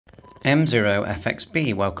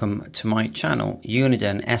M0FXB, welcome to my channel,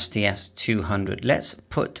 UNIDEN SDS200. Let's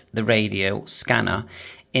put the radio scanner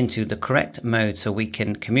into the correct mode so we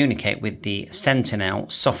can communicate with the Sentinel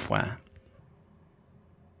software.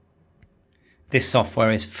 This software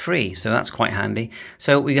is free, so that's quite handy.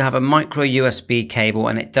 So we have a micro USB cable,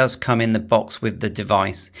 and it does come in the box with the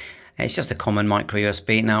device. It's just a common micro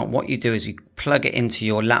USB. Now what you do is you plug it into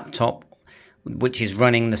your laptop, which is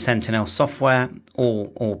running the Sentinel software,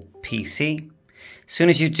 or PC. As soon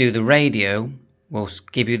as you do, the radio will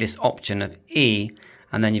give you this option of E,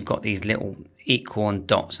 and then you've got these little equal and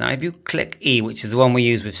dots. Now if you click E, which is the one we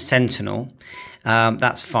use with Sentinel,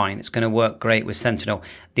 that's fine. It's going to work great with Sentinel.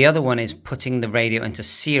 The other one is putting the radio into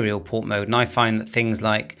serial port mode, and I find that things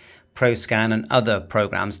like ProScan and other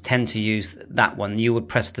programs tend to use that one. You would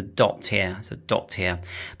press the dot here, so dot here,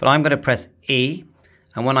 but I'm going to press E,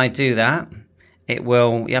 and when I do that, it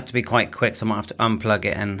will, you have to be quite quick, so I might have to unplug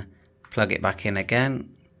it and plug it back in again.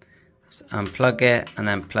 So unplug it and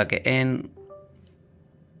then plug it in,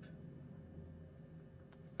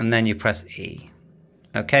 and then you press E.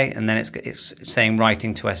 Okay, and then it's saying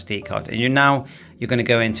writing to SD card, and you're going to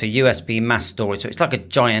go into USB mass storage, so it's like a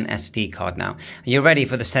giant SD card now, and you're ready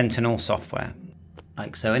for the Sentinel software,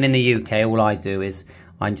 like so. And in the UK, all I do is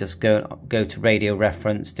I just go to radio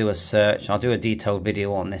reference, do a search. I'll do a detailed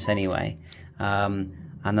video on this anyway,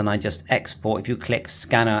 and then I just export. If you click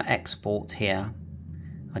scanner export here,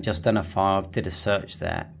 I just done a file, did a search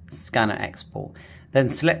there, scanner export. Then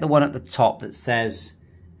select the one at the top that says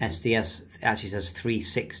SDS, actually says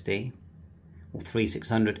 360 or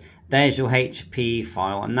 3600. There's your HP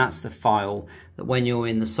file, and that's the file that when you're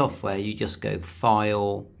in the software, you just go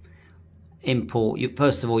File, Import.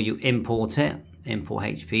 First of all, you import it, import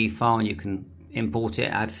HP file, and you can import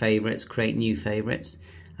it, add favorites, create new favorites,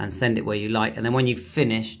 and send it where you like. And then when you've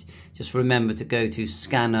finished, just remember to go to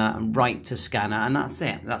Scanner and write to Scanner, and that's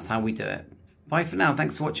it. That's how we do it. Bye for now.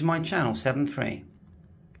 Thanks for watching my channel, 7-3.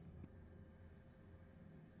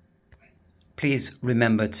 Please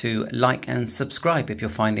remember to like and subscribe if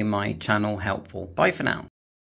you're finding my channel helpful. Bye for now.